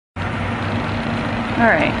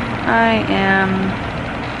Alright, I am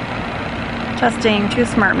testing 2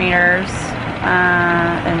 smart meters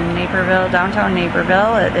in Naperville, downtown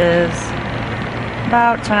Naperville. It is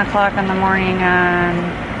about 10 o'clock in the morning on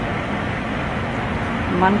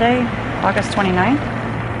Monday, August 29th.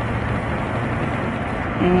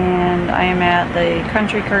 And I am at the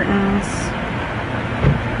Country Curtains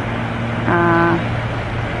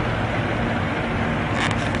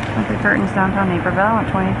downtown Naperville at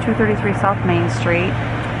 2233 South Main Street.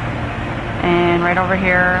 And right over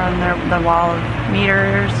here on the wall of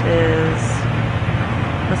meters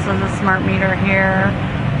this is a smart meter here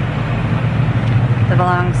that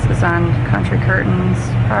is on Country Curtains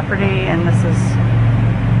property, and this is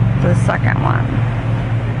the second one.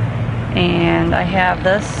 And I have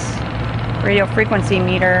this radio frequency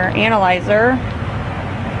meter analyzer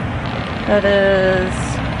that is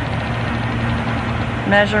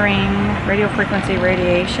measuring radio frequency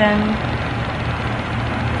radiation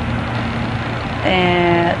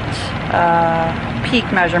at peak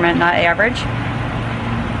measurement, not average.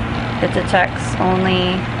 It detects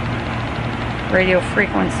only radio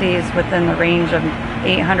frequencies within the range of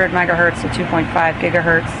 800 megahertz to 2.5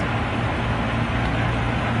 gigahertz.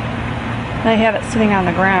 I have it sitting on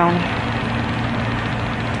the ground.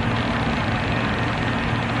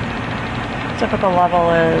 Typical level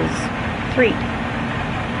is 3.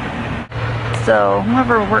 So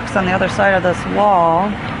whoever works on the other side of this wall,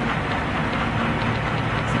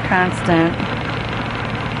 it's a constant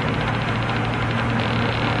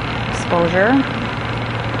exposure.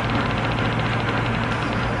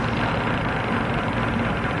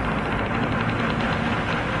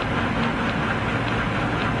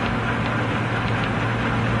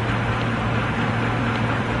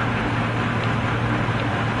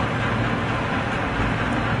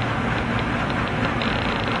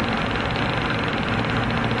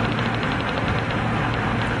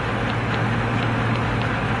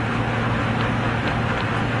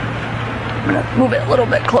 I'm going to move it a little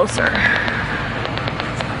bit closer.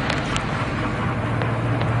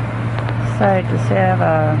 So I just have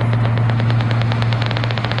a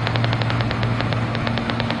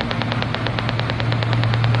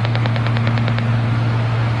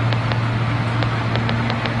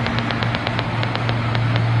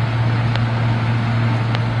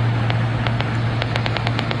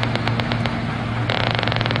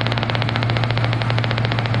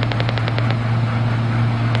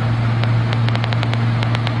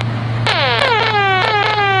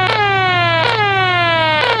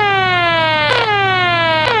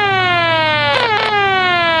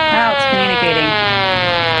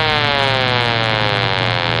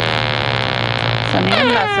sending a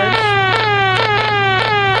message.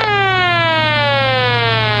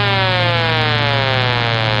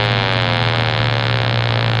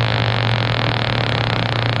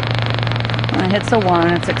 When it hits a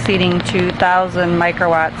 1, it's exceeding 2,000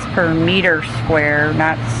 microwatts per meter square,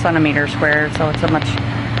 not centimeter square, so it's a much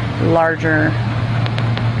larger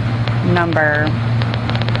number.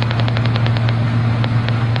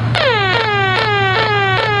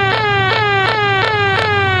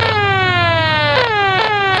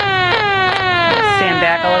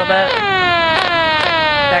 Back a little bit,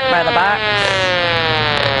 back by the box.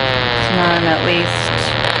 It's none at least.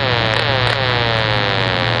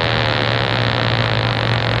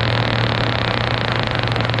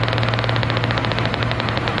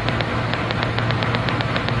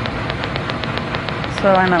 So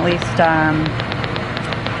I'm at least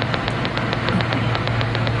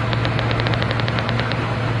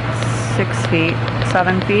 6 feet,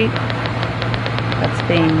 7 feet. That's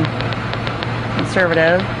being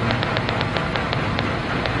conservative.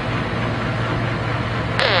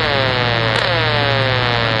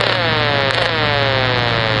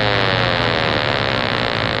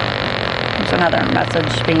 There's another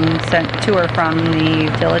message being sent to or from the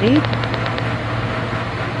utility.